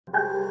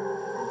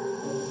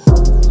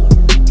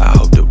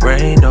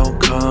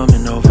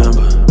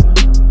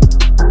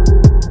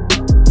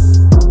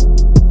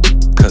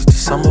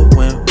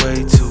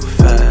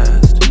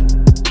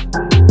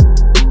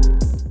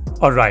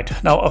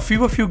Alright, now a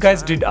few of you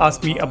guys did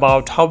ask me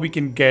about how we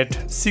can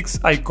get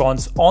 6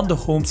 icons on the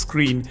home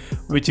screen,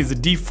 which is the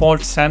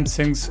default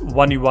Samsung's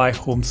One UI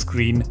home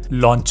screen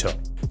launcher.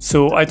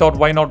 So I thought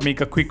why not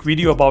make a quick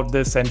video about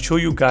this and show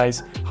you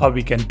guys how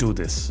we can do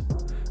this.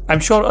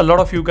 I'm sure a lot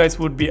of you guys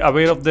would be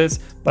aware of this,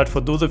 but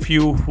for those of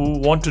you who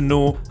want to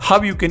know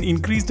how you can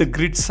increase the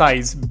grid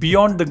size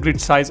beyond the grid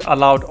size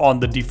allowed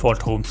on the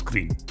default home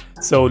screen.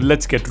 So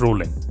let's get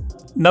rolling.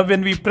 Now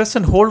when we press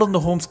and hold on the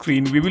home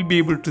screen, we will be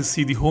able to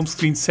see the home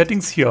screen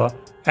settings here,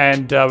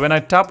 and when I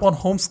tap on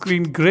home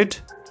screen grid,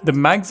 the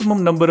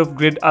maximum number of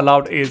grid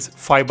allowed is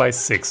 5 by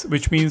 6,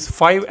 which means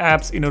 5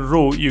 apps in a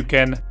row you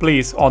can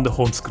place on the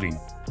home screen.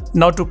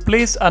 Now to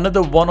place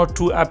another 1 or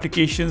 2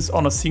 applications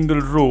on a single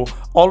row,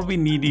 all we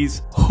need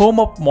is Home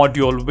Up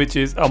module, which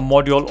is a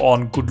module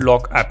on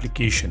GoodLock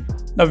application.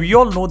 Now we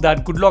all know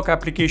that GoodLock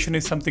application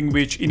is something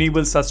which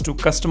enables us to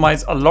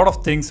customize a lot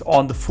of things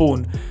on the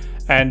phone,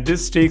 and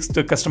this takes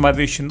the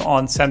customization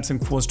on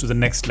Samsung phones to the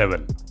next level.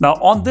 Now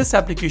on this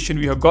application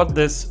we have got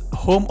this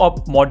Home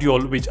Up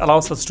module which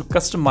allows us to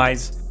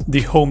customize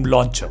the home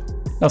launcher.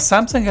 Now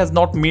Samsung has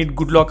not made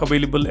GoodLock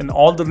available in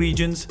all the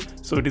regions,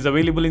 so it is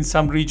available in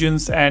some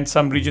regions and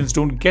some regions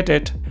don't get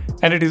it,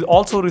 and it is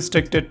also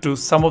restricted to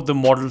some of the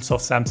models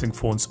of Samsung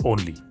phones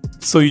only.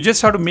 So you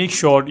just have to make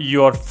sure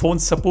your phone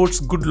supports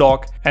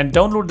GoodLock and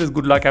download this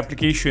GoodLock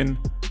application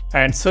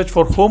and search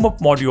for Home Up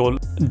module,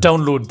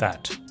 download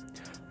that.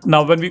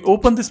 Now when we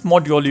open this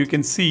module, you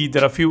can see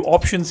there are a few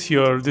options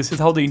here. This is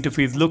how the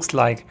interface looks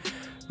like.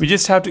 We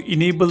just have to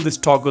enable this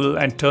toggle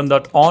and turn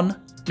that on.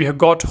 We have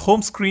got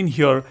home screen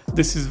here.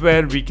 This is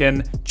where we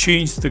can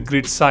change the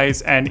grid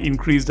size and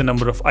increase the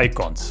number of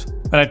icons.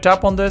 When I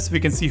tap on this, we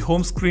can see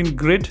home screen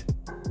grid.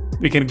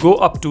 We can go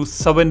up to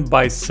 7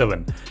 by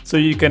 7. So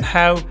you can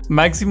have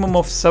maximum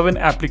of 7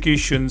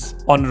 applications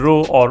on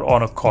row or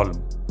on a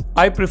column.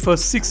 I prefer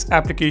 6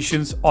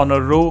 applications on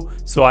a row,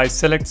 so I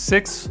select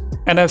 6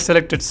 and I've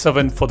selected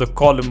 7 for the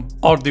column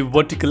or the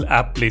vertical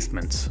app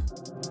placements.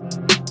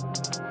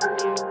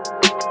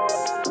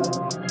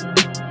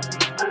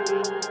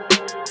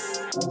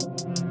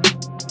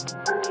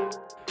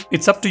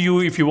 It's up to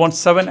you. If you want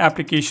 7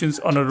 applications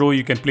on a row,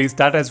 you can place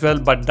that as well,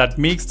 but that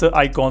makes the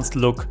icons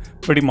look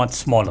pretty much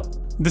smaller.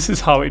 This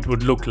is how it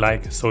would look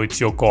like, so it's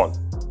your call.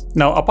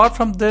 Now apart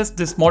from this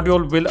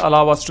module will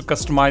allow us to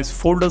customize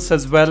folders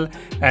as well,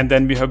 and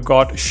then we have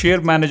got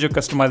Share Manager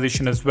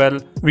customization as well.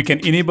 We can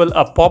enable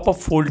a pop-up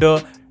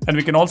folder, and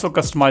we can also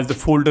customize the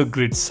folder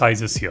grid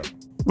sizes here.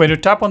 When you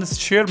tap on this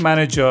Share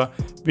Manager,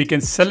 we can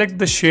select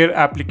the share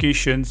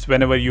applications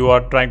whenever you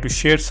are trying to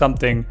share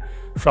something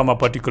from a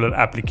particular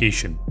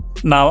application.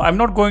 Now I'm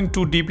not going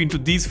too deep into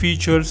these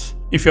features.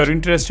 If you're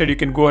interested, you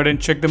can go ahead and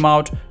check them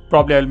out.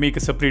 Probably I'll make a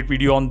separate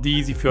video on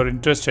these. If you're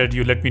interested,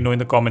 you let me know in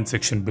the comment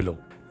section below.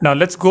 Now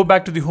let's go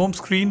back to the home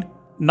screen.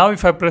 Now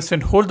if I press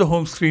and hold the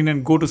home screen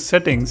and go to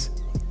settings,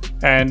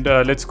 and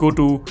let's go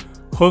to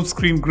home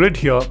screen grid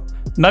here.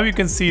 Now you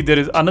can see there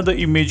is another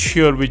image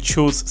here which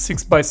shows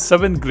 6 by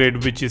 7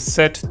 grid, which is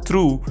set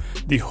through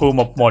the Home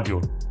Up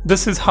module.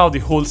 This is how the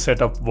whole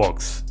setup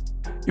works.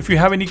 If you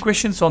have any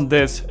questions on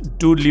this,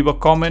 do leave a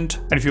comment,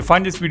 and if you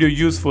find this video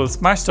useful,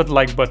 smash that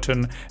like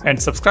button and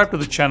subscribe to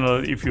the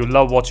channel if you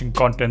love watching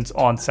contents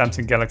on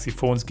Samsung Galaxy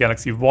phones,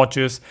 Galaxy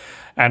watches,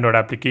 Android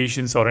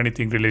applications, or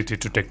anything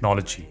related to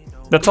technology.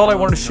 That's all I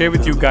want to share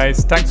with you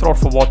guys. Thanks a lot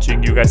for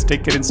watching. You guys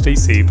take care and stay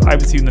safe. I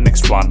will see you in the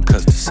next one.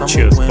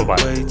 Cheers.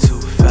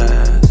 Bye-bye.